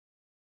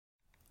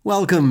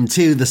Welcome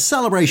to the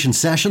Celebration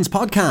Sessions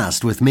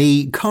podcast with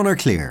me, Conor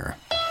Clear.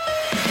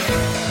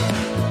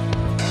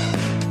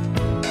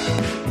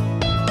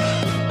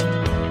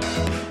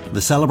 The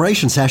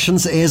Celebration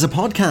Sessions is a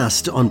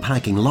podcast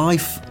unpacking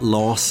life,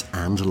 loss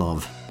and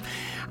love.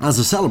 As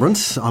a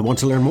celebrant, I want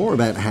to learn more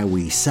about how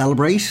we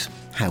celebrate,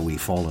 how we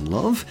fall in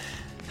love,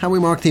 how we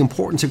mark the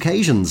important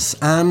occasions,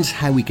 and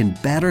how we can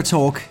better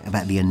talk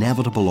about the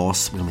inevitable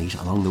loss we'll meet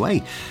along the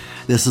way.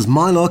 This is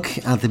my look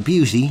at the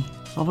beauty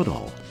of it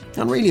all.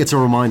 And really it's a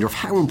reminder of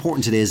how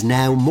important it is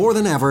now more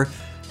than ever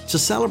to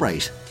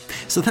celebrate.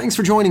 So thanks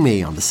for joining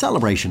me on the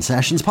Celebration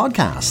Sessions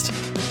podcast.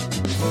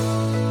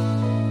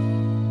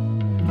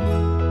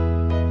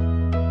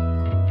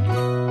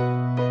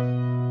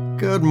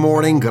 Good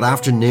morning, good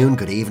afternoon,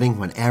 good evening,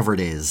 whenever it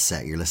is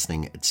you're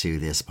listening to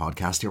this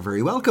podcast. You're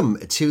very welcome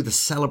to the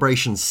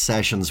Celebration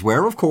Sessions,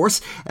 where of course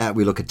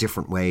we look at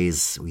different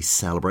ways we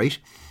celebrate.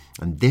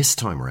 And this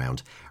time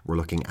around, we're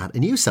looking at a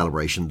new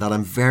celebration that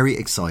I'm very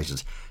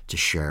excited to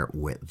share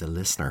with the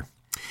listener.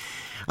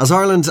 As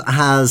Ireland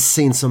has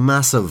seen some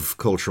massive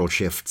cultural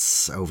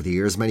shifts over the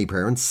years, many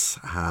parents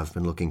have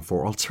been looking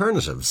for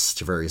alternatives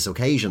to various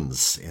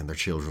occasions in their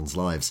children's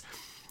lives.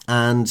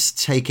 And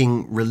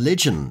taking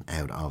religion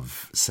out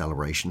of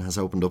celebration has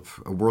opened up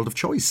a world of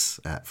choice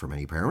for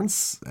many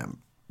parents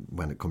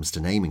when it comes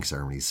to naming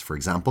ceremonies, for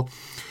example.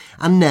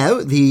 And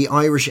now the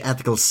Irish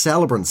Ethical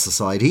Celebrants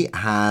Society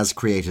has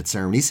created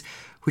ceremonies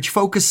which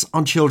focus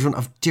on children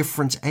of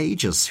different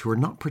ages who are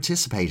not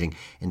participating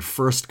in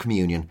First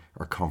Communion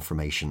or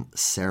Confirmation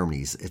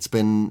ceremonies. It's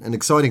been an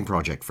exciting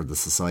project for the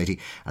Society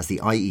as the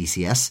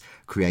IECS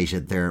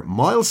created their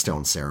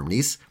milestone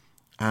ceremonies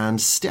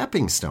and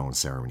stepping stone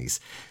ceremonies.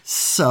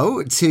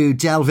 So, to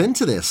delve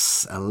into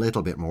this a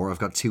little bit more, I've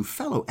got two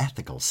fellow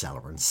ethical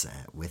celebrants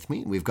with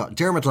me. We've got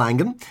Dermot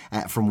Langan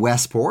from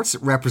Westport,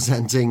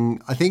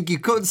 representing, I think you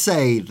could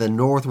say, the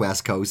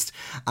northwest coast,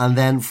 and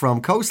then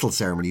from Coastal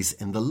Ceremonies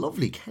in the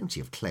lovely county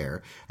of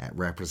Clare,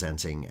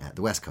 representing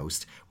the west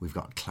coast, we've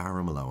got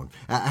Clara Malone.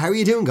 How are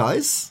you doing,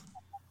 guys?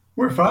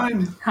 We're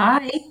fine.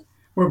 Hi.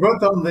 We're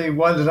both on the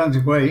Wild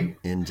Atlantic Way.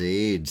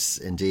 Indeed.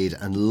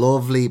 And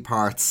lovely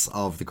parts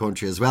of the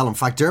country as well. In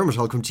fact, Dermot,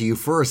 I'll come to you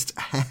first.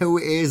 How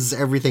is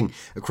everything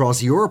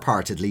across your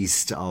part, at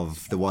least,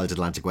 of the Wild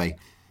Atlantic Way?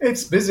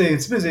 It's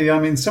busy. I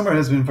mean, summer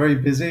has been very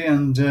busy,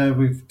 and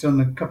we've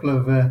done a couple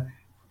of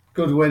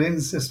good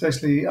weddings,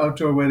 especially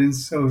outdoor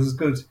weddings, so it was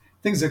good.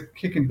 Things are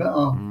kicking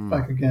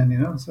back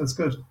again, so it's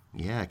good.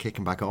 Yeah,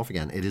 kicking back off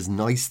again. It is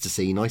nice to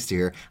see, nice to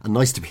hear, and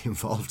nice to be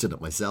involved in it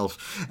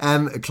myself.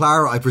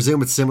 Clara, I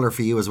presume it's similar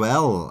for you as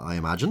well, I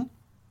imagine?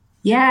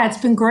 Yeah, it's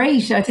been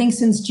great. I think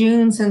since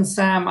June, since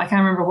I can't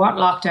remember what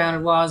lockdown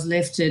it was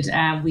lifted,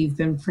 we've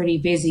been pretty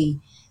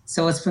busy.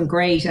 So it's been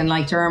great. And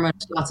like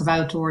Dermot, lots of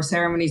outdoor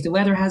ceremonies. The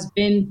weather has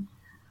been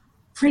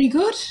pretty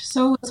good.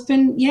 So it's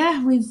been,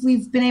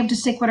 we've been able to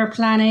stick with our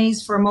plan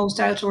A's for most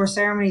outdoor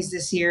ceremonies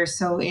this year.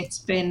 So it's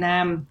been,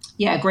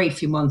 a great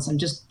few months. I'm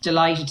just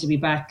delighted to be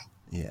back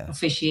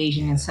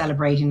officiating and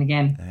celebrating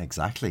again.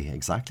 Exactly.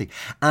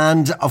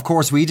 And of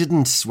course, we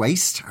didn't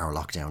waste our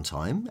lockdown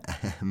time.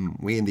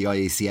 We in the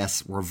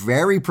IECS were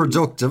very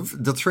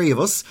productive, the three of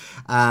us.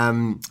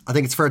 I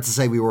think it's fair to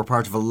say we were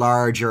part of a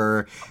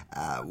larger,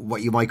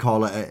 what you might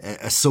call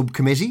a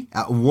subcommittee,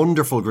 a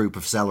wonderful group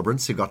of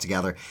celebrants who got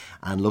together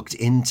and looked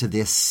into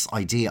this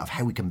idea of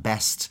how we can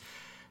best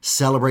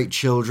celebrate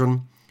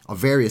children of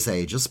various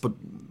ages, but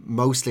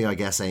mostly, I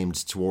guess, aimed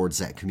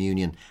towards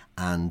communion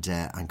and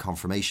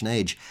confirmation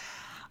age.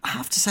 I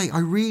have to say, I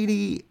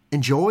really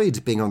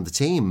enjoyed being on the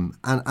team.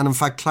 And in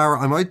fact, Clara,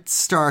 I might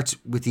start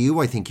with you.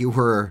 I think you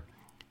were,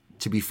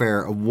 to be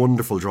fair, a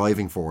wonderful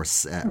driving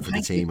force for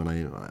the team. And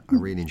I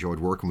really enjoyed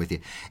working with you.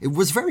 It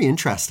was very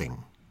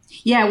interesting.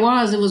 Yeah, it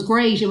was. It was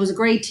great. It was a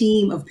great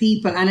team of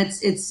people. And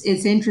it's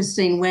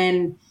interesting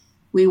when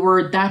we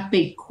were that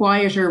bit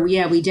quieter.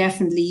 We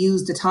definitely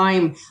used the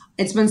time.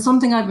 It's been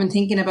something I've been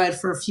thinking about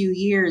for a few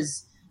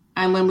years.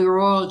 And when we were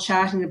all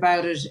chatting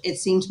about it, it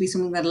seemed to be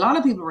something that a lot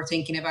of people were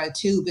thinking about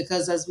too,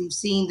 because as we've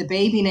seen the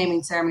baby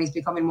naming ceremonies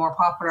becoming more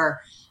popular,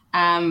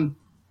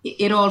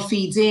 it all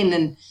feeds in.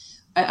 And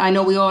I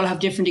know we all have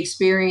different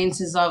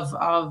experiences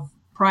of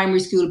primary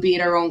school, be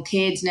it our own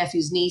kids,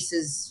 nephews,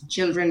 nieces,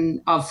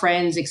 children of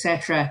friends,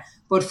 etc.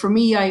 But for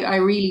me, I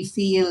really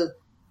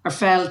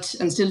felt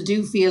and still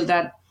do feel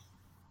that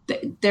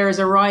there is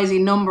a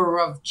rising number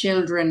of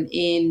children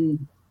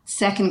in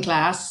second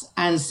class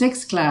and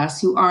sixth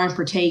class who aren't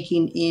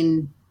partaking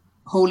in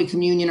Holy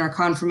Communion or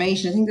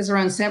confirmation. I think there's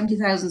around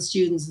 70,000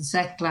 students in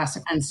second class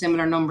and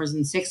similar numbers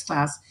in sixth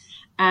class.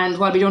 And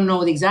while we don't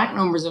know the exact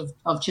numbers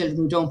of children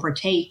who don't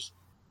partake,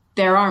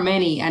 there are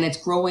many and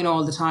it's growing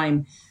all the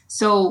time.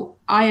 So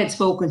I had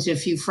spoken to a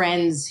few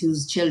friends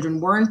whose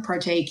children weren't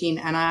partaking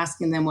and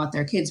asking them what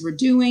their kids were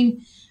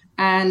doing.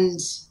 And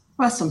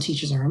well, some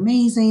teachers are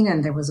amazing,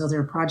 and there was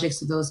other projects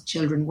that those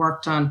children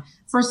worked on.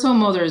 For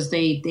some others,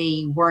 they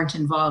weren't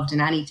involved in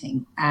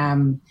anything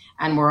and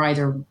were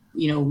either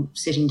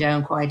sitting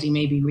down quietly,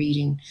 maybe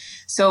reading.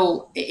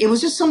 So it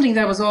was just something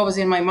that was always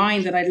in my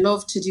mind, that I'd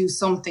love to do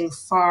something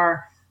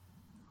for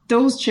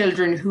those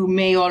children who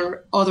may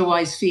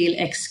otherwise feel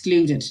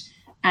excluded.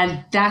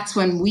 And that's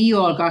when we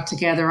all got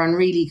together and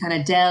really kind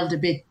of delved a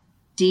bit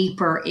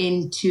deeper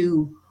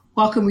into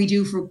what can we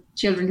do for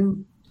children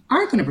who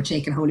aren't going to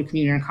partake in Holy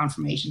Communion and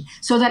confirmation,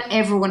 so that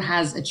everyone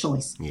has a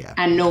choice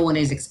and no one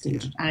is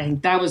excluded. And I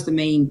think that was the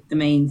main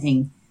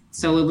thing.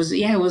 So it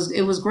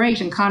was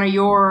great. And Conor,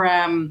 your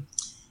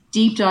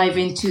deep dive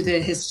into the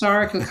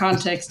historical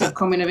context of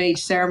coming of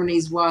age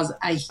ceremonies was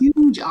a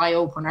huge eye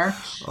opener.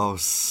 Oh,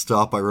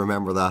 stop! I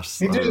remember that.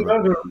 He did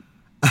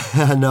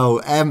it.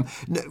 No.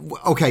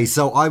 Okay,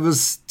 so I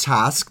was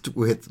tasked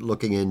with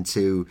looking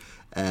into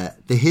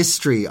the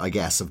history, I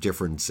guess, of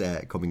different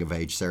coming of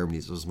age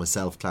ceremonies. It was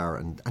myself, Clara,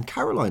 and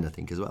Caroline, I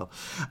think, as well.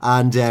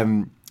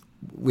 And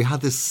we had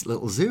this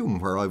little Zoom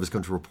where I was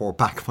going to report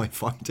back my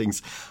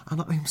findings.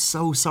 And I'm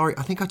so sorry.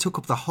 I think I took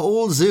up the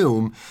whole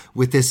Zoom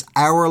with this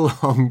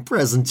hour-long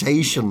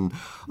presentation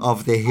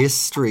of the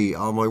history.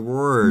 Oh, my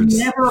word.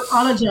 Never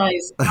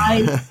apologise.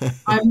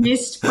 I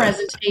missed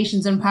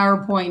presentations and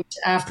PowerPoint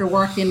after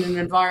working in an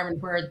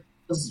environment where it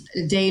was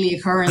a daily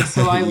occurrence.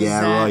 So I was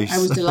I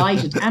was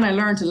delighted, and I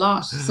learned a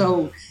lot.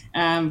 So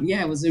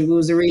it was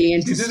a really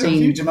interesting. You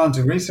did a huge amount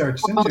of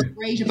research, didn't you? What's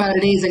great about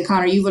it is, and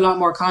Conor, you've a lot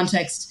more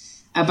context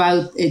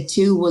about it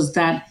too, was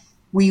that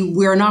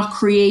we're not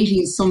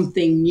creating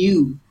something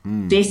new.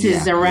 This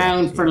is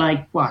around for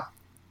like what?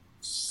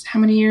 How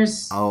many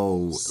years?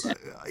 Oh,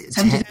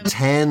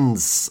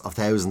 tens of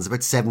thousands,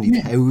 about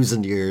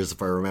 70,000 years,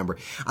 if I remember.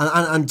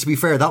 And to be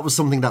fair, that was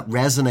something that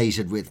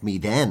resonated with me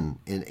then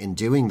in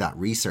doing that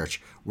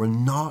research. We're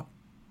not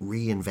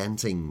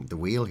reinventing the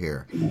wheel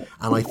here.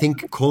 And I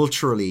think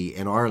culturally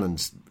in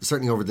Ireland,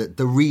 certainly over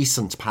the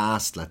recent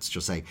past, let's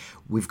just say,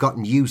 we've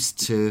gotten used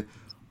to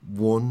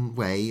one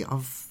way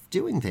of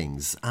doing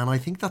things. And I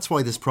think that's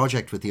why this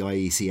project with the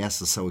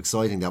IECS is so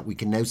exciting, that we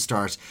can now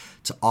start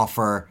to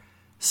offer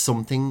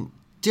something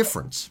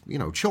different,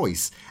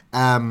 choice.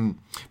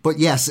 But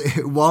yes,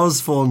 it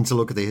was fun to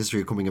look at the history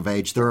of coming of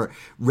age. There are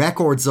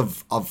records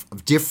of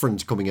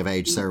different coming of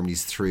age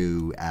ceremonies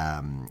through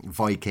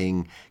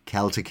Viking,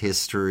 Celtic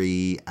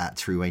history,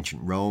 through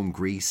ancient Rome,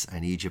 Greece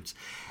and Egypt.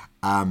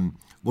 One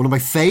of my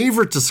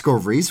favourite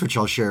discoveries, which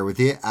I'll share with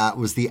you,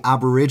 was the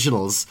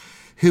Aboriginals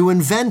who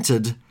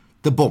invented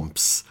the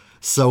bumps.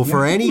 So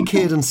for any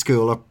kid in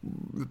school,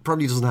 it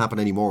probably doesn't happen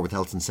anymore with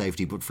health and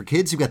safety, but for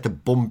kids who get the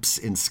bumps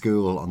in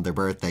school on their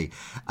birthday,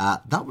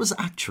 that was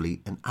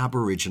actually an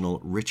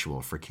Aboriginal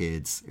ritual for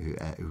kids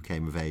who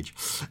came of age.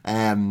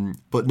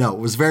 But no, it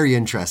was very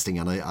interesting,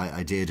 and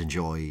I did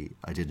enjoy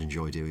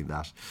doing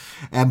that.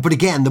 But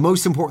again, the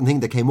most important thing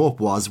that came up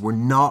was we're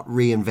not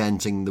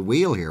reinventing the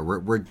wheel here.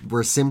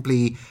 We're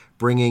simply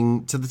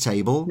bringing to the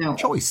table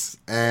choice.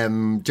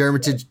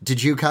 Dermot,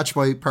 did you catch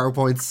my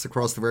PowerPoints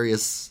across the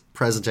various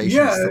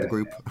presentations to the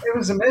group? It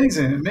was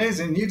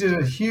amazing. You did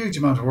a huge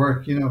amount of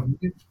work, you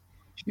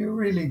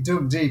really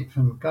dug deep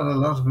and got a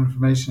lot of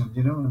information,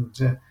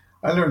 and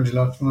I learned a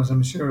lot from it.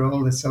 I'm sure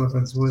all the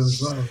celebrants will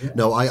as well. Yeah.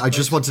 No, I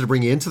just wanted to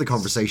bring you into the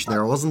conversation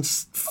there. I wasn't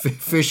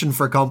fishing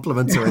for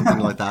compliments or anything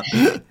like that.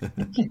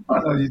 Oh,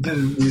 no, you did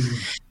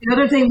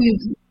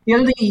amazing. The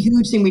other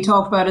huge thing we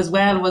talked about as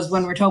well was,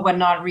 when we're talking about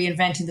not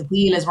reinventing the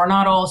wheel, is we're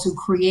not also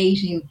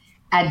creating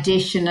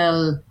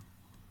additional,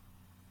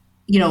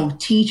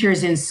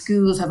 teachers in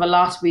schools have a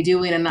lot to be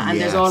doing. And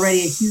there's already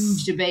a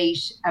huge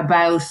debate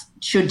about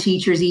should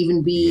teachers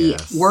even be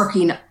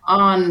working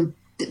on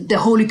the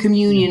Holy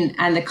Communion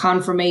and the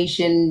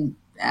confirmation,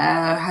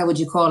 how would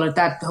you call it,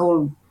 that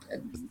whole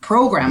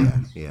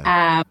program.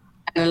 And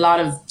a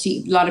lot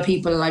of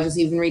people, I was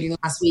even reading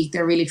last week,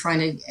 they're really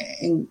trying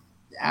to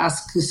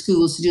ask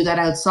schools to do that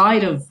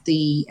outside of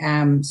the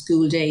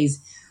school days.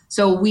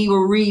 So we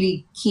were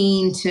really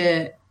keen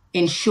to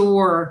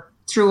ensure,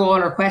 through all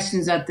our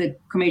questions that the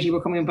committee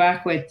were coming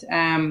back with,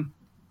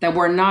 that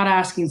we're not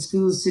asking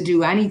schools to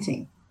do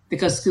anything,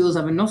 because schools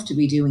have enough to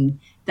be doing,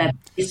 that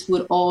this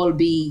would all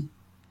be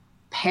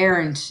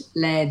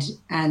parent-led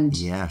and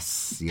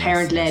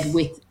parent-led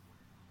with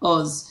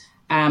us,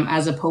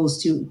 as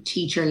opposed to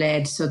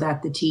teacher-led, so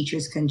that the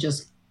teachers can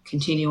just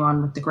continue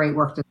on with the great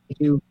work that they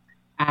do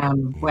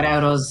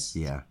without us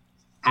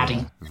adding.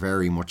 Yeah,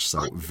 very much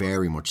so.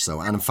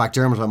 And in fact,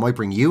 Dermot, I might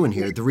bring you in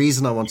here. The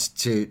reason I wanted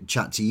to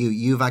chat to you,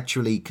 you've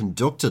actually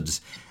conducted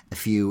a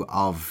few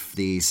of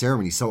the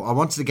ceremonies. So I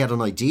wanted to get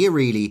an idea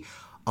really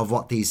of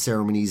what these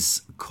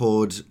ceremonies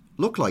could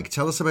look like.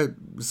 Tell us about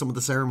some of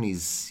the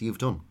ceremonies you've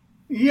done.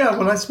 Yeah,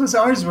 well, I suppose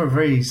ours were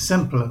very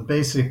simple and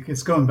basic.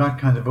 It's going back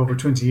kind of over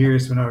 20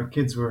 years when our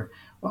kids were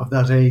of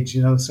that age,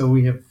 So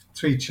we have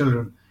 3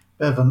 children,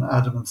 Bevan,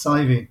 Adam and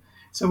Sivey.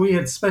 So we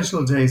had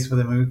special days for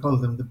them, and we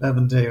called them the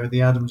Bevan Day or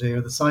the Adam Day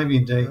or the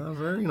Sivian Day. Oh,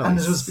 very nice. And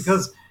it was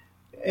because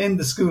in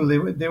the school,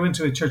 they went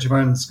to a Church of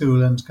Ireland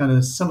school, and kind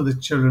of some of the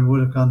children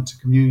would have gone to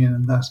communion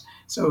and that.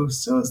 So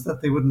as that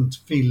they wouldn't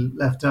feel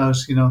left out,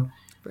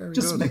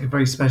 just make a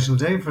very special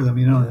day for them,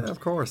 Yeah, of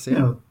course,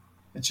 a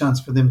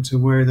chance for them to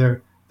wear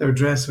their their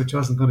dress, which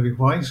wasn't going to be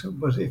white,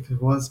 but if it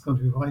was going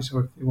to be white,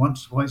 or if they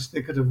wanted white,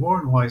 they could have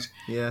worn white.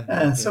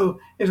 So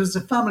it was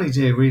a family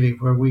day, really,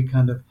 where we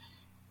kind of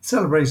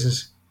celebrated,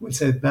 we'd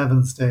say,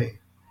 Bevan's Day,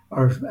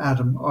 or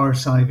Adam, or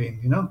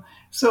Siveen, you know.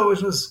 So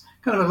it was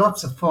kind of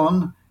lots of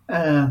fun.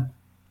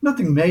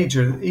 Nothing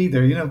major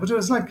either, you know, but it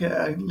was like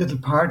a little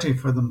party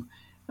for them,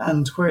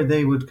 and where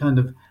they would kind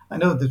of, I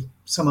know that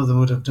some of them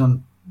would have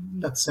done,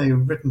 let's say,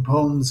 written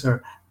poems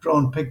or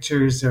drawn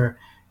pictures or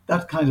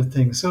that kind of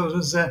thing. So it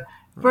was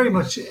very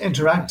much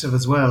interactive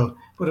as well,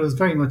 but it was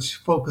very much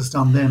focused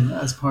on them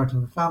as part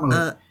of the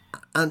family.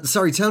 And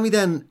sorry, tell me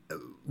then,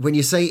 when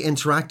you say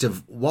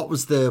interactive, what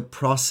was the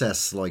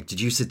process like?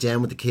 Did you sit down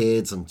with the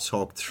kids and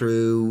talk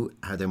through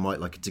how they might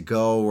like it to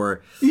go?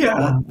 Or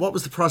what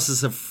was the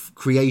process of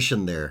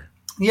creation there?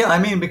 Yeah, I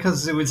mean,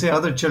 because we'd say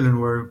other children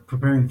were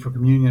preparing for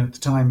communion at the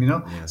time, you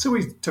know. Yeah. So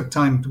we took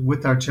time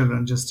with our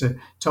children just to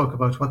talk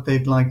about what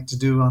they'd like to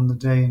do on the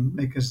day and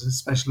make it a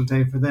special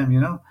day for them,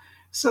 you know.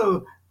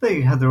 So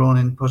they had their own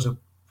input of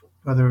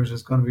whether it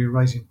was going to be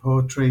writing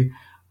poetry,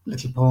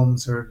 little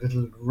poems or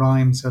little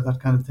rhymes or that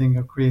kind of thing,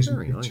 or creating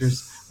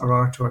pictures or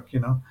artwork,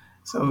 you know.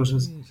 So it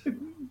was,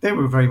 they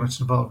were very much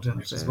involved in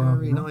it as well.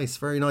 Very nice,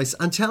 very nice.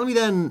 And tell me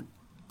then,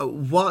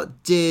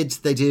 what did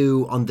they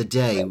do on the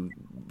day?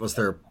 Was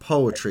there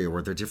poetry, or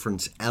were there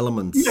different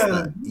elements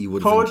that you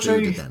would have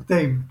included then?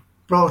 They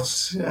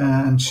brought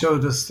and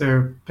showed us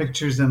their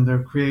pictures and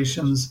their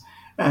creations.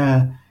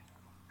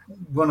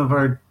 One of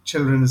our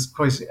children is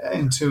quite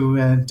into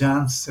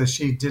dance, so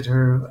she did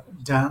her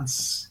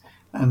dance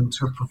and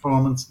her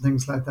performance and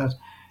things like that.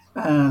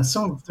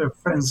 Some of their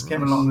friends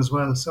came along as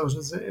well, so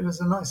it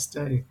was a nice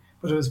day,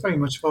 but it was very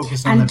much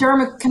focused on. And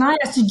Dermot, can I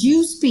ask, did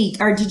you speak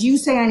or did you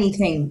say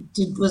anything?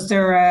 Did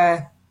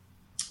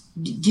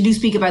you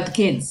speak about the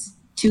kids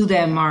to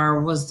them, or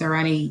was there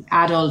any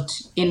adult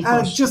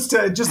input? Just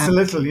a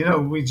little, you know.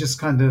 We just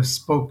kind of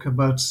spoke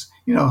about,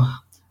 you know,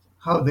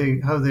 how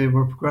they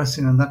were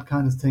progressing and that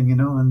kind of thing, you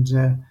know, and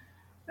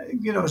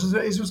you know,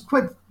 it was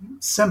quite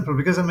simple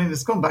because, I mean,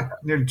 it's gone back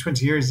nearly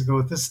 20 years ago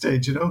at this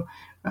stage, you know,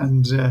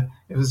 and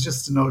it was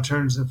just an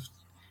alternative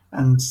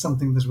and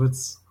something that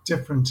was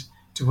different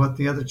to what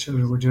the other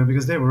children were doing,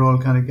 because they were all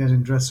kind of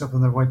getting dressed up in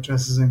their white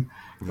dresses and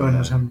going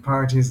out having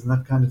parties and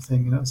that kind of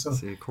thing, you know. So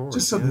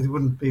just so that they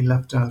wouldn't be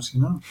left out,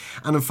 you know.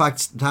 And in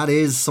fact, that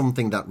is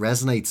something that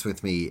resonates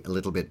with me a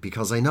little bit,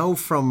 because I know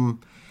from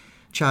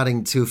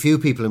chatting to a few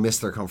people who missed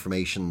their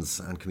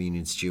confirmations and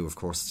communions due, of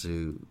course,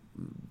 to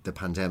the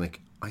pandemic,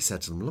 I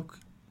said to them, look,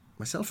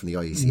 myself and the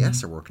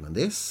IECS are working on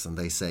this, and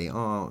they say,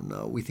 oh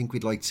no, we think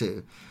we'd like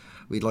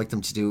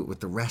them to do it with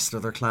the rest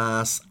of their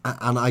class.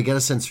 And I get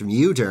a sense from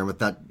you, Dermot,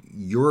 that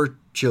your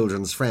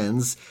children's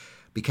friends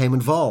became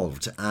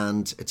involved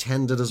and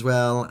attended as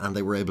well, and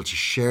they were able to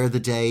share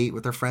the day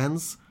with their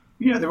friends.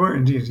 Yeah, they were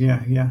indeed.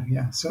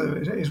 Yeah. So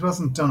it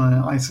wasn't done in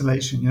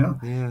isolation, you know.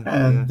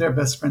 Their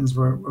best friends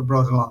were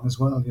brought along as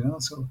well, you know.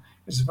 So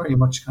it's very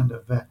much kind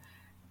of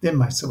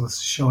them, I suppose,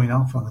 showing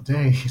off on the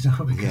day, you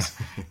know, because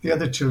the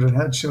other children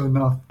had shown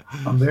off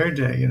on their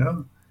day, you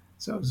know.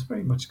 So it was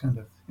very much kind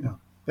of, you know,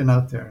 been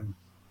out there and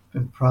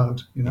been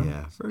proud, you know.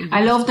 Yeah.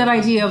 I love that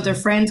idea of their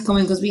friends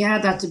coming, because we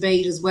had that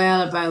debate as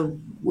well about,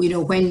 you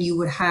know, when you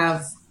would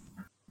have,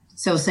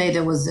 so say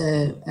there was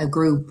a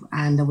group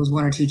and there was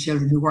one or two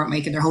children who weren't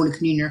making their Holy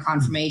Communion or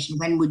confirmation,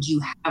 when would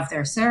you have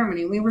their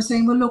ceremony? We were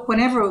saying, well, look,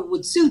 whenever it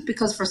would suit,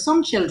 because for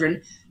some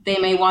children, they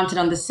may want it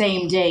on the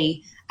same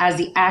day as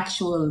the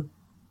actual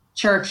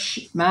church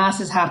mass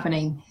is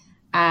happening.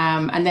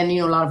 And then,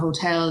 you know, a lot of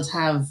hotels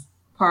have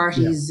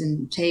parties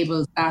and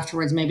tables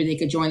afterwards. Maybe they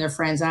could join their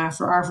friends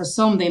after, or for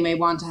some, they may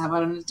want to have it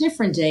on a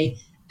different day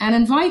and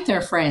invite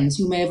their friends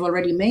who may have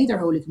already made their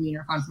Holy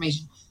Communion or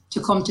confirmation to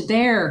come to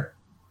their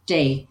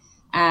day.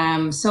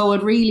 So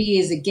it really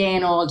is,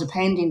 again, all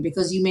depending,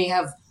 because you may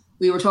have,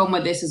 we were talking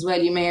about this as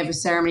well, you may have a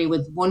ceremony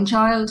with one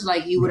child,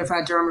 like you would have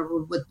had,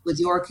 Dermot, with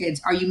your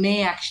kids, or you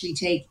may actually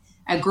take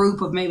a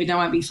group of, maybe there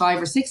might be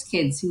 5 or 6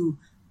 kids who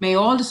may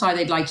all decide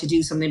they'd like to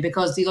do something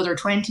because the other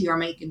 20 are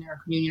making their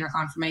communion or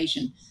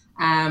confirmation,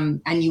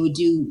 and you would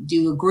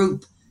do a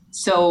group.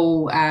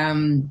 So,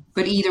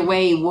 but either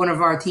way, one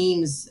of our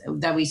themes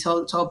that we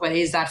talk about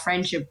is that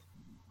friendship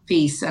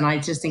piece, and I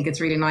just think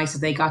it's really nice that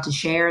they got to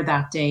share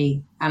that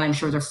day, and I'm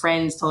sure their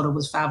friends thought it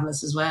was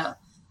fabulous as well.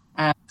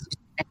 A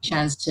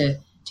chance to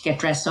get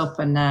dressed up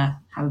and have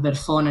a bit of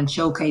fun and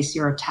showcase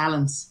your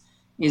talents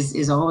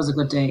is always a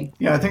good day.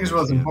 Yeah, I think it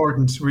was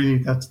important, really,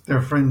 that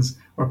their friends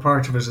were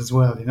part of it as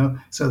well, you know,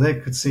 so they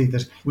could see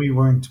that we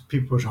weren't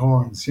people with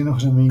horns, you know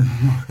what I mean?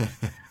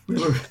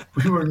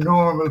 we were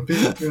normal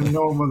people doing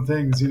normal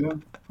things, you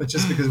know. But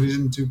just because we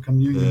didn't do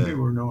communion, we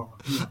were normal.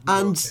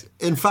 And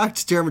in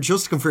fact, Dermot,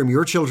 just to confirm,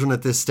 your children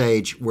at this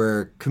stage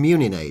were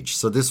communion age,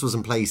 so this was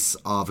in place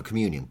of a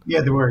communion.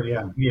 Yeah, they were.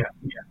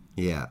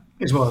 Yeah.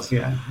 It was.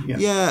 Yeah.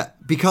 Yeah,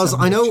 because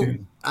I know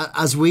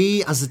as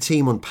we as a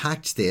team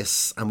unpacked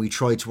this and we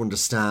tried to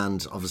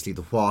understand, obviously,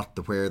 the what,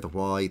 the where, the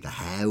why, the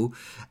how.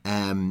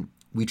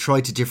 We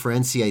tried to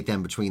differentiate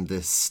them between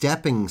the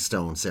stepping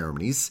stone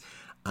ceremonies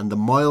and the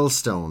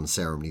milestone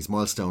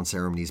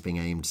ceremonies being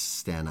aimed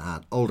then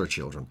at older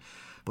children.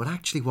 But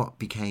actually what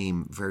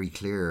became very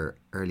clear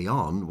early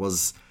on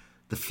was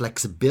the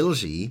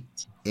flexibility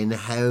in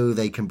how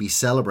they can be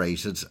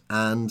celebrated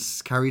and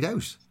carried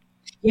out.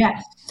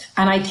 Yeah,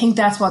 and I think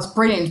that's what's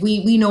brilliant.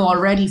 We know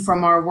already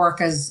from our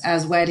work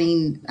as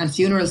wedding and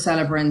funeral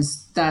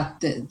celebrants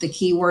that the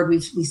key word we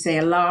say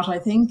a lot, I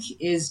think,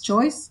 is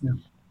choice.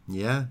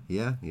 Yeah.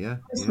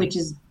 Which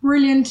is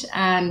brilliant,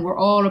 and we're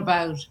all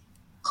about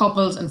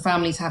couples and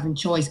families having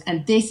choice,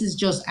 and this is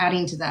just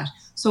adding to that.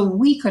 So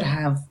we could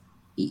have,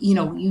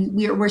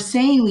 we're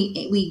saying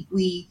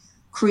we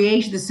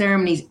created the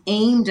ceremonies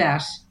aimed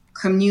at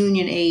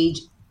communion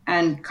age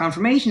and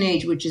confirmation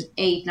age, which is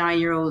 8,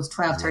 9-year-olds,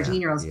 12,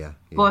 13-year-olds.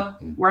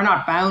 But we're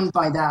not bound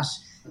by that.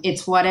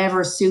 It's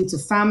whatever suits a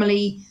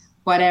family,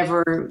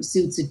 whatever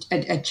suits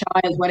a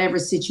child, whatever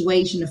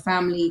situation a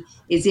family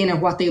is in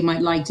and what they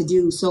might like to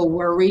do. So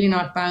we're really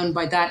not bound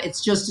by that.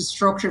 It's just a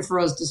structure for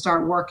us to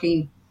start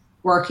working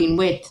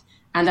with.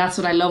 And that's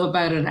what I love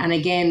about it. And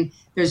again,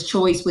 there's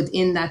choice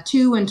within that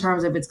too, in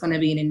terms of it's going to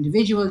be an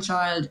individual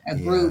child, a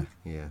group,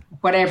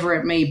 whatever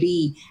it may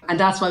be. And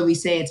that's why we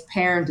say it's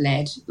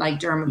parent-led, like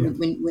Dermot,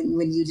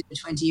 when you did it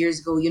 20 years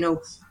ago,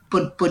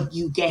 but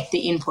you get the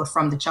input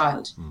from the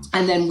child.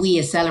 And then we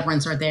as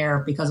celebrants are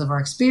there because of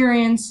our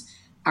experience,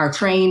 our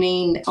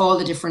training, all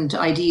the different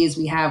ideas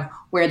we have.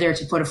 We're there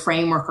to put a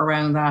framework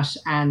around that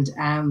and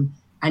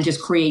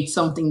just create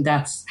something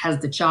that has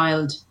the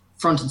child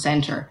front and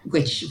center,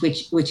 which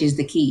is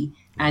the key,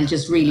 and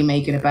just really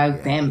make it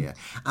about them. Yeah.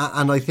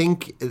 And I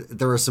think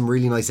there are some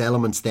really nice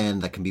elements then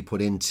that can be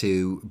put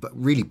into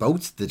really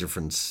both the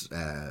different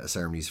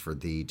ceremonies for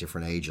the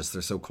different ages.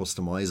 They're so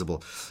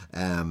customizable.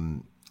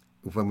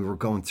 When we were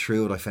going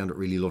through it, I found it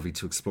really lovely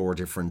to explore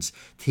different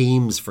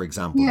themes, for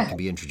example, that can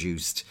be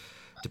introduced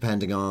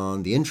depending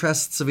on the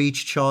interests of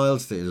each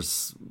child.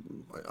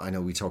 I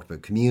know we talked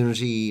about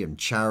community and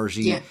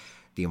charity,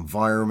 the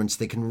environments.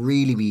 They can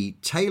really be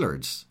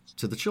tailored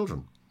to the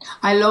children.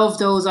 I love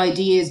those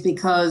ideas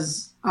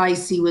because I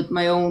see with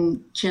my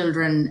own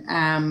children,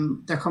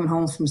 they're coming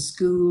home from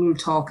school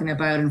talking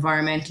about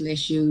environmental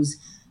issues.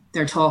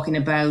 They're talking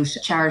about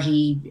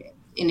charity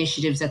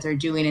initiatives that they're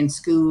doing in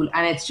school,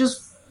 and it's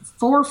just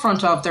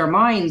forefront of their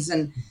minds.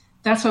 And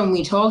that's when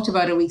we talked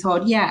about it. We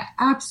thought, yeah,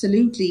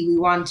 absolutely, we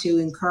want to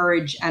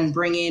encourage and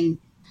bring in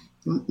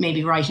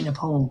maybe writing a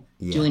poem,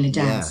 doing a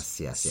dance,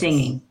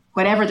 singing,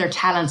 whatever their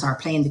talents are,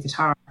 playing the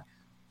guitar.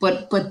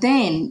 But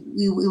then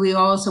we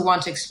also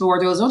want to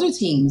explore those other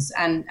themes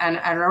and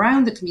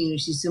around the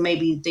community. So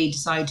maybe they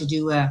decide to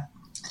do a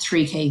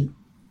 3K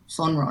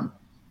fun run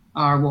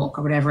or walk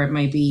or whatever it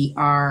may be,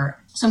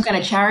 or some kind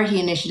of charity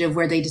initiative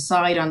where they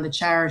decide on the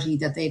charity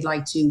that they'd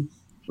like to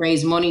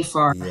raise money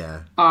for,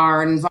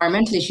 or an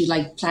environmental issue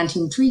like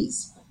planting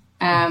trees.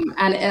 And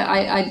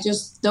I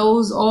just,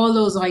 all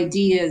those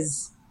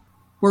ideas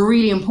were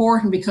really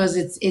important because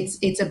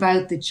it's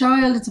about the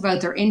child, it's about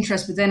their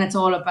interest, but then it's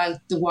all about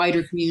the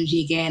wider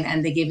community again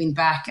and the giving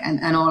back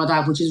and all of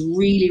that, which is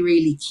really,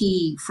 really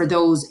key for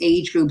those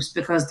age groups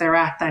because they're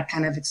at that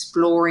kind of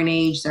exploring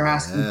age. They're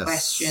asking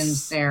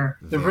questions. They're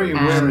very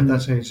aware at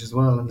that age as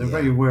well, and they're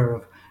very aware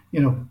of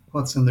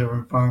what's in their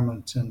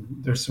environment and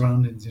their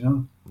surroundings.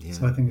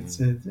 So I think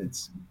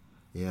it's.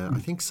 Yeah, I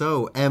think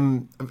so.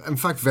 In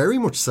fact, very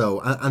much so.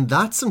 And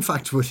that's, in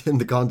fact, within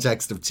the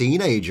context of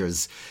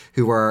teenagers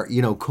who are,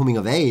 coming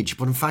of age.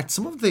 But in fact,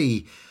 some of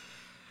the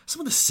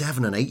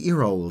 7 and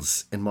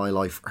 8-year-olds in my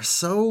life are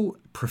so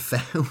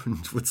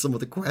profound with some of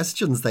the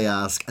questions they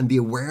ask and the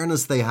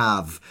awareness they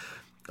have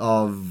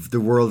of the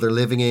world they're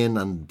living in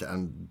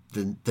and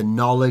the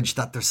knowledge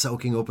that they're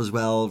soaking up as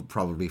well,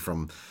 probably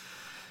from,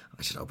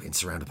 being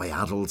surrounded by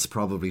adults,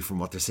 probably from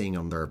what they're seeing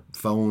on their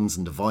phones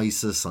and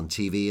devices, on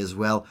TV as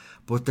well.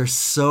 But they're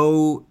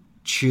so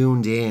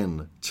tuned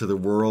in to the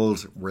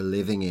world we're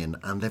living in,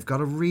 and they've got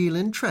a real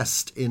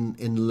interest in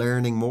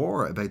learning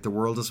more about the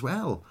world as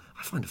well.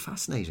 I find it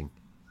fascinating.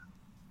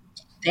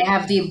 They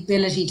have the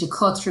ability to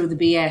cut through the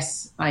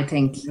BS, I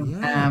think.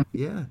 Yeah.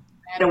 I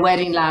had a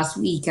wedding last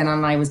week and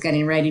I was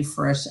getting ready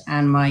for it,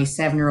 and my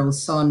 7-year-old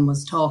son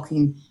was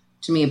talking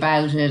to me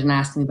about it and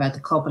asking me about the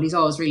couple. He's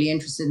always really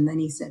interested. And then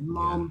he said,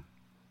 Mom,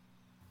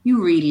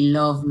 you really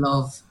love.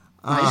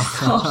 I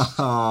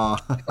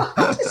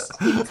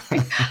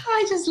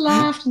just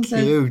laughed and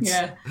said, Cute.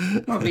 yeah,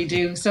 probably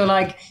do. So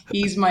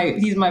he's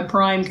my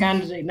prime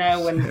candidate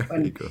now when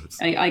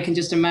I can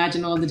just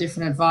imagine all the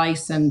different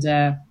advice and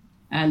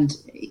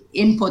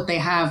input they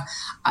have.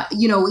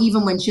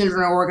 Even when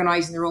children are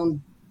organising their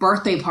own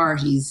birthday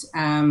parties,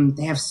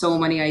 they have so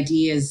many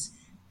ideas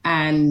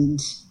and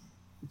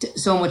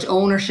so much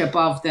ownership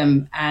of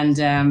them,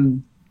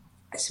 and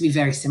it's to be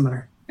very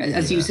similar.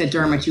 As you said,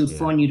 Dermot, you'd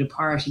fun, you'd a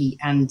party,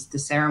 and the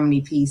ceremony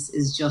piece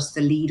is just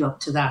the lead up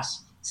to that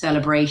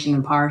celebration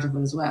and part of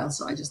it as well.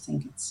 So I just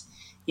think it's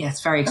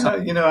very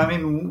exciting.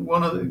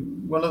 One of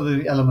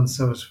the elements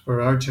of it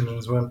for our children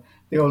as well,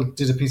 they all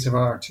did a piece of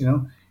art,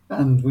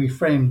 and we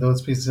framed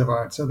those pieces of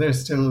art, so they're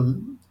still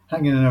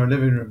hanging in our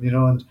living room,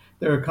 and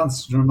they're a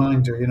constant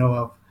reminder,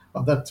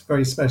 of that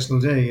very special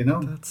day,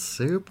 That's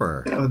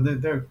super.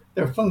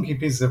 They're funky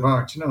pieces of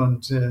art,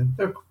 and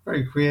they're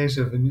very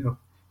creative, and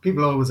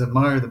people always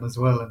admire them as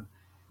well and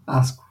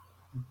ask,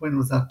 when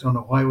was that done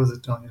or why was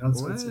it done?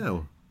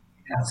 Wow.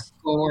 That's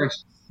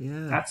gorgeous.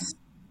 Yeah. That's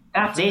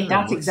it.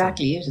 That's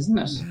exactly it, isn't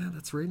it? Yeah,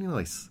 that's really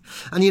nice.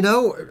 And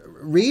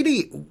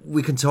really,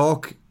 we can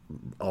talk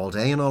all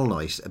day and all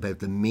night about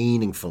the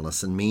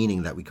meaningfulness and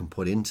meaning that we can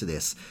put into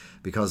this,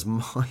 because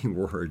my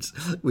words,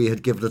 we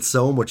had given it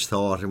so much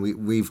thought, and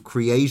we've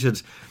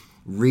created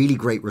really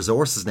great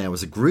resources now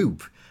as a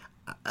group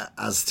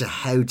as to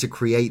how to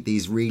create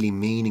these really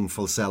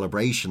meaningful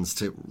celebrations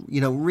to,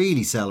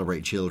 really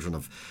celebrate children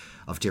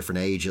of different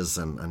ages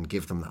and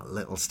give them that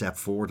little step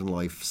forward in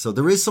life. So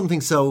there is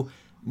something so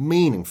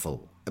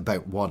meaningful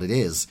about what it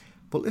is.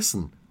 But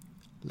listen,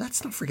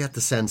 let's not forget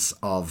the sense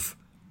of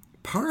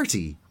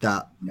party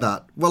that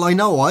well, I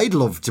know I'd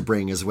love to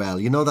bring as well,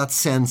 that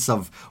sense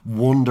of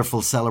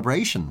wonderful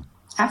celebration.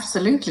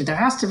 Absolutely, there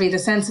has to be the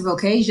sense of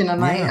occasion,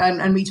 and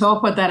and we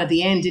talked about that at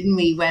the end, didn't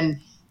we,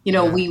 when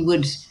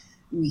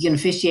we can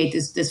officiate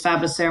this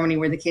fabulous ceremony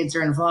where the kids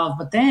are involved,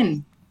 but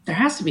then there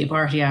has to be a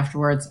party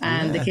afterwards,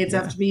 and the kids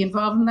have to be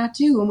involved in that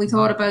too. And we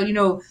thought about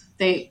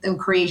them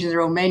creating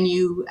their own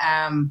menu,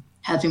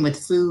 helping with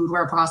food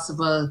where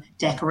possible,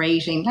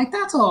 decorating, like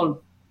that's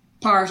all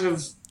part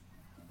of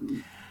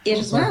it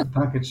as well.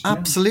 Package,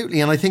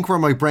 Absolutely. And I think where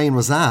my brain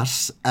was at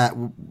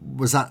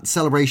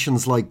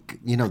celebrations like,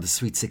 the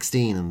Sweet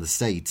 16 in the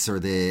States, or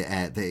the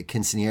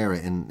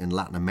Quinceañera in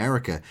Latin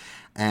America.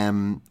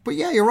 But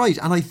yeah, you're right.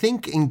 And I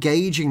think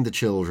engaging the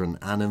children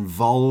and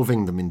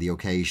involving them in the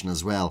occasion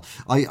as well.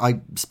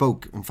 I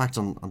spoke, in fact,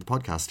 on the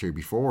podcast here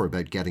before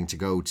about getting to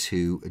go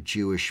to a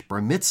Jewish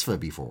bar mitzvah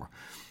before.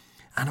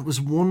 And it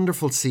was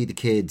wonderful to see the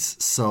kids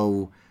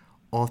so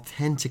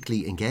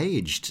authentically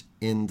engaged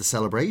in the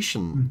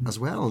celebration as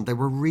well. And they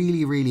were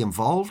really, really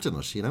involved in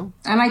it, And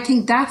I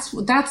think that's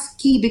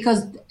key,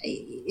 because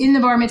in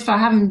the bar mitzvah, I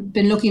haven't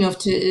been lucky enough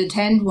to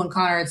attend one,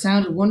 Conor. It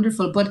sounded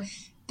wonderful. But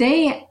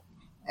they,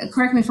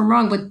 correct me if I'm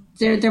wrong, but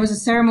there was a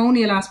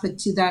ceremonial aspect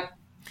to that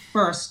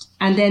first.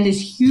 And then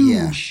this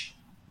huge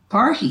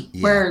party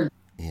where...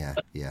 Yeah.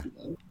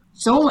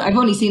 So I've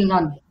only seen it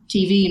on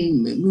TV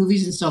and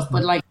movies and stuff,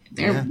 but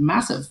they're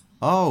massive.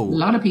 Oh, a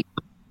lot of people.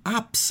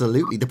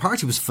 Absolutely. The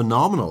party was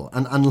phenomenal.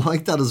 And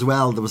like that as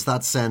well, there was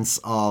that sense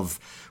of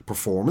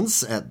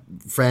performance.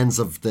 Friends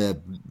of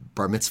the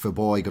bar mitzvah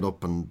boy got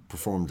up and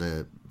performed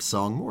a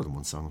song, more than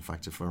one song, in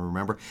fact, if I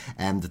remember,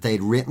 that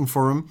they'd written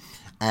for him.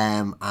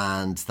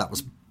 And that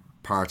was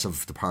part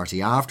of the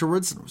party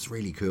afterwards. And it was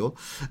really cool.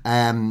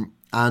 And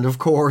of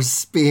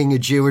course, being a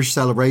Jewish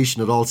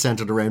celebration, it all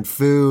centered around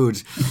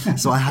food.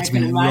 So I had to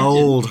be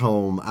rolled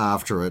home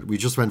after it. We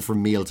just went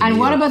from meal to meal. And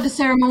what about the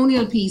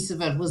ceremonial piece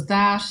of it? Was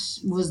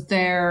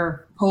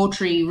there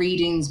poetry,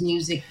 readings,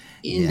 music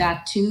in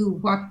that too?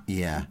 What?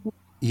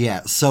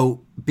 Yeah.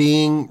 So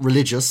being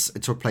religious,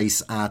 it took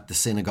place at the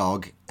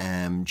synagogue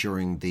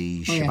during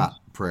the Shabbat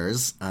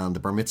prayers. And the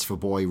bar mitzvah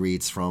boy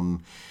reads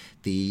from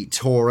the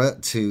Torah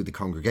to the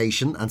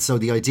congregation. And so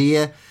the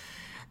idea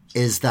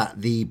is that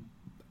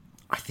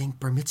I think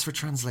bar mitzvah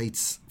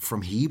translates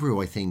from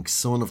Hebrew,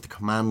 son of the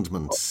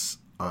commandments,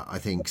 I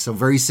think. So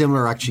very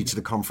similar actually to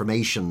the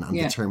confirmation and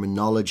the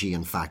terminology,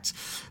 in fact.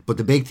 But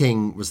the big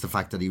thing was the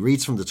fact that he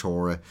reads from the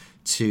Torah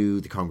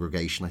to the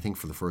congregation, I think,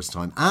 for the first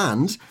time.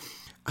 And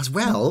as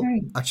well,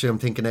 actually, I'm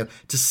thinking now,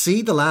 to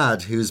see the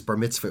lad whose bar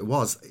mitzvah it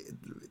was,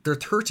 they're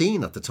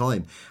 13 at the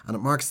time, and it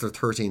marks their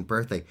 13th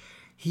birthday.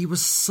 He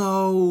was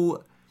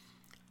so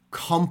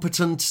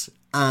competent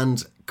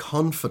and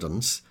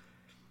confident.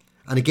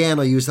 And again,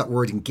 I use that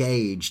word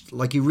engaged,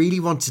 like he really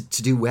wanted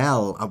to do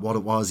well at what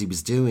it was he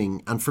was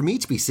doing. And for me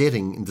to be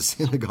sitting in the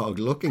synagogue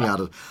looking at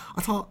it,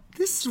 I thought,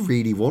 this is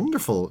really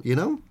wonderful,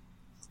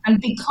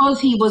 And because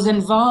he was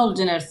involved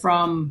in it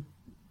from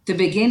the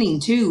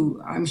beginning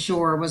too, I'm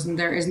sure, isn't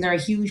there a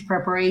huge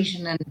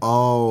preparation?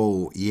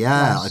 Oh,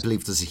 yeah, I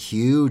believe there's a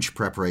huge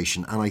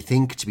preparation. And I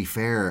think, to be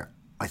fair,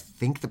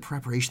 the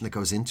preparation that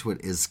goes into it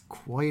is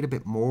quite a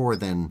bit more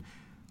than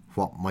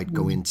what might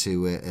go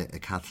into a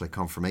Catholic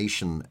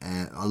confirmation.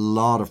 A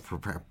lot of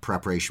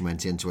preparation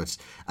went into it.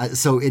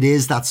 So it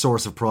is that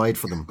source of pride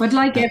for them. But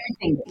like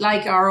everything,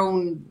 like our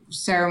own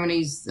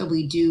ceremonies that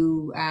we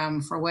do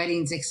for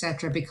weddings,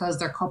 etc., because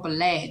they're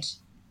couple-led,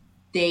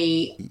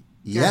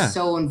 they're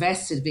so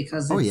invested,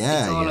 because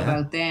it's all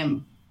about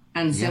them.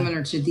 And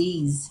similar to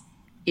these,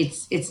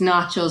 it's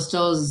not just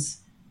us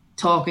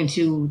talking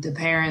to the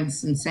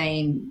parents and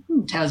saying,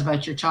 tell us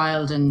about your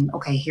child, and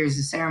okay, here's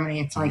the ceremony.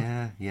 It's like,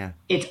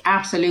 it's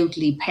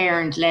absolutely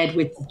parent led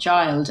with the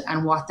child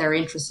and what they're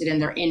interested in,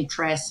 their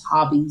interests,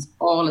 hobbies,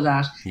 all of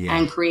that,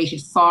 and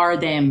created for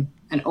them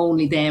and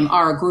only them,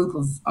 or a group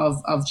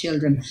of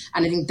children.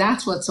 And I think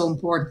that's what's so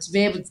important, to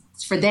be able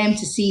for them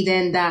to see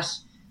then that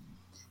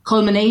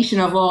culmination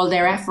of all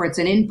their efforts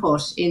and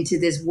input into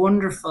this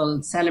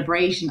wonderful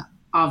celebration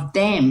of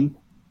them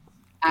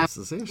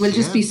will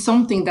just be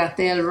something that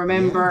they'll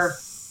remember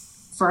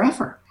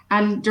forever.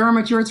 And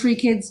Dermot, your 3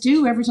 kids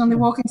do every time they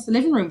walk into the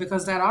living room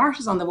because that art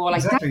is on the wall.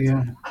 Like Exactly,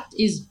 that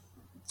is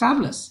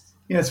fabulous.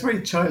 Yeah, it's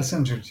very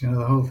child-centered,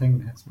 the whole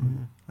thing has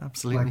been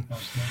Absolutely. like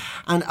that, yeah.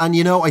 And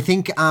I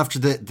think after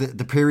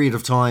the period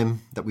of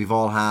time that we've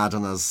all had,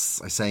 and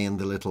as I say in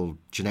the little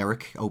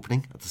generic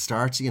opening at the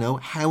start,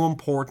 how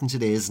important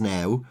it is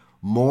now,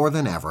 more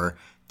than ever,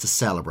 to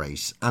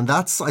celebrate. And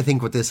that's, I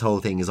think, what this whole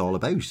thing is all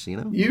about,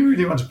 You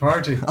really want to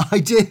party. I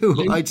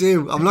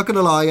do. I'm not going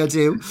to lie, I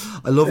do.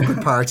 I love a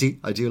good party.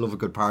 I do love a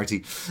good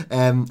party.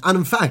 And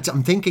in fact,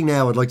 I'm thinking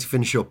now I'd like to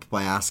finish up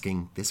by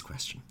asking this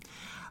question.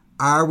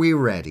 Are we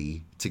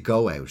ready to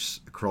go out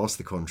across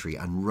the country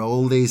and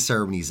roll these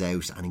ceremonies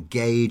out and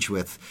engage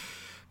with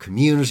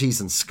communities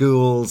and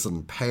schools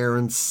and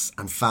parents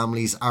and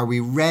families? Are we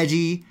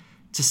ready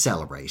to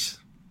celebrate?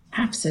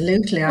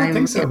 Absolutely. I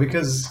think so,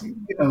 because,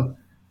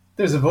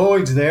 there's a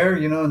void there,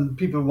 and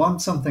people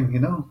want something,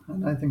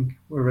 and I think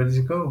we're ready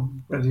to go,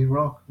 ready to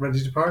rock,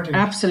 ready to party.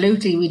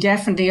 Absolutely. We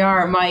definitely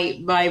are.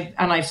 My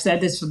and I've said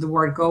this from the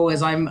word go,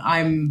 is I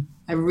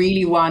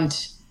really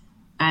want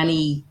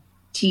any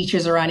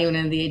teachers or anyone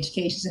in the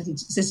education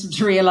system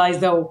to realise,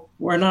 though,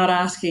 we're not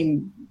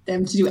asking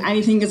them to do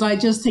anything, because I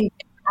just think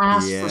they've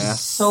asked for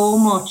so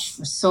much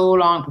for so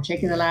long,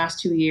 particularly the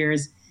last 2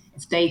 years.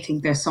 If they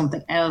think there's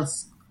something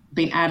else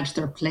being added to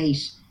their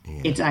plate,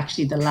 it's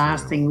actually the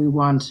last thing we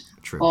want.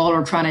 All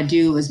we're trying to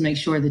do is make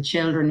sure the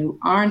children who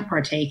aren't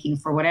partaking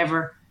for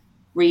whatever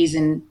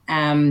reason,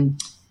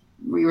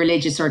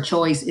 religious or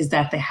choice, is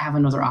that they have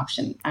another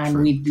option.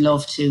 And we'd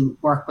love to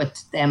work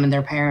with them and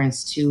their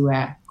parents to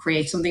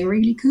create something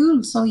really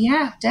cool. So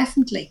yeah,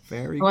 definitely.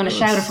 I want to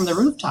shout it from the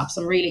rooftops.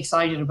 I'm really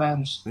excited about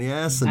it.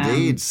 Yes,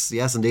 indeed.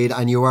 Yes, indeed.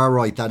 And you are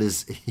right. That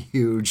is a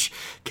huge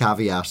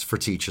caveat for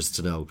teachers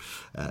to know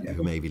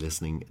who may be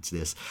listening to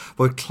this.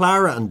 But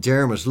Clara and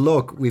Dermot,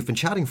 look, we've been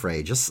chatting for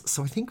ages,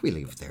 so I think we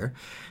leave it there.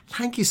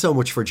 Thank you so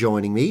much for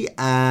joining me.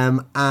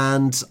 And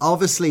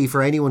obviously,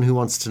 for anyone who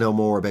wants to know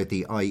more about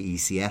the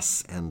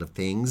IECS end of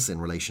things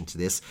in relation to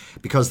this,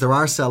 because there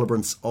are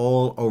celebrants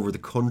all over the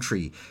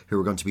country who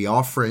are going to be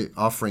offering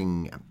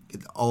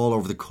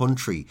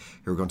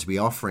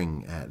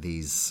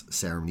these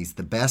ceremonies.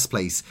 The best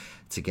place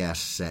to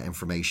get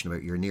information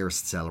about your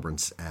nearest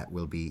celebrants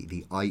will be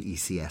the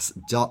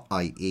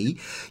IECS.ie.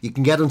 You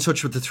can get in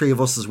touch with the 3 of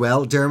us as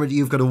well. Dermot,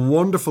 you've got a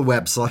wonderful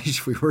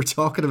website. We were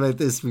talking about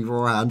this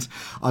beforehand.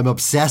 I'm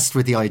obsessed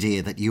with the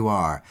idea that you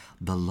are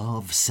the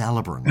love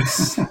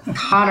celebrants.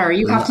 Connor,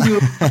 you have to do a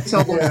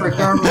voiceover for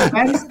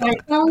Dermot's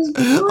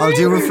website. I'll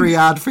do a free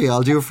ad for you.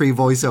 I'll do a free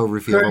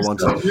voiceover for you if I want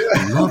to.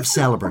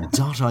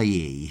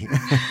 Lovecelebrant.ie.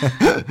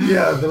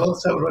 Yeah, the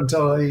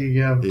lovecelebrant.ie.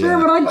 Yeah.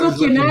 Dermot, I'd book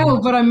you now,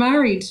 but I'm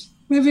married.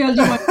 Maybe I'll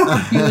do my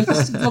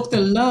just book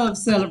the love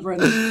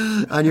celebrant.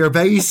 And you're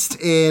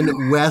based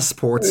in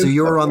Westport, so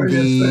you're on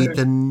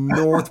the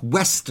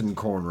northwestern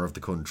corner of the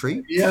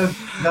country. Yeah,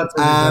 that's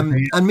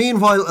exactly. And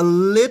meanwhile, a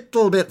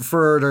little bit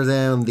further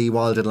down the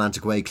Wild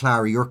Atlantic Way,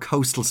 Clara, you're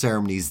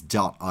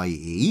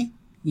coastalceremonies.ie.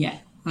 Yeah,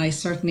 I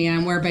certainly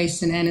am. We're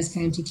based in Ennis,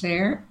 County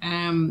Clare,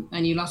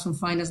 and you'll often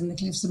find us in the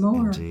Cliffs of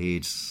Moher.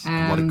 Indeed.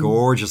 What a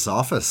gorgeous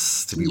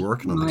office to be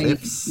working on the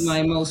Cliffs.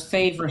 My most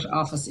favourite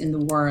office in the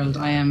world.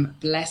 I am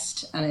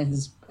blessed, and it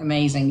is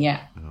amazing,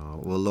 yeah.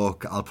 Well,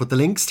 look, I'll put the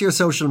links to your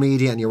social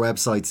media and your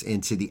websites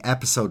into the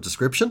episode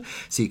description,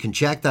 so you can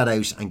check that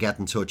out and get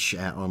in touch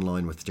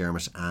online with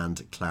Dermot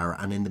and Clara.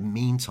 And in the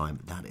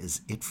meantime, that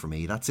is it for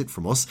me. That's it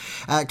from us.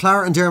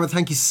 Clara and Dermot,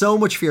 thank you so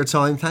much for your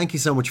time. Thank you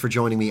so much for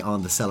joining me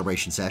on the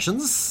Celebration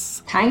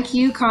Sessions. Thank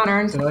you,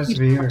 Connor. It's nice to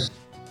be here.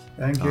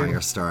 Thank you. Oh,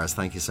 you're stars.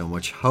 Thank you so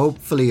much.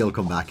 Hopefully you'll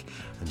come back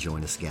and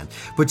join us again.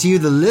 But to you,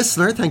 the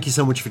listener, thank you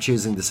so much for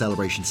choosing the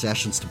Celebration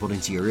Sessions to put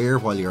into your ear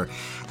while you're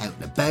out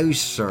and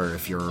about, or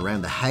if you're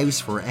around the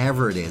house,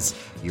 wherever it is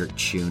you're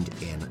tuned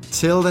in.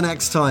 Till the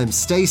next time,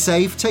 stay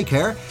safe, take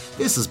care.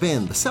 This has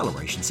been the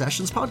Celebration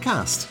Sessions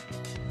podcast.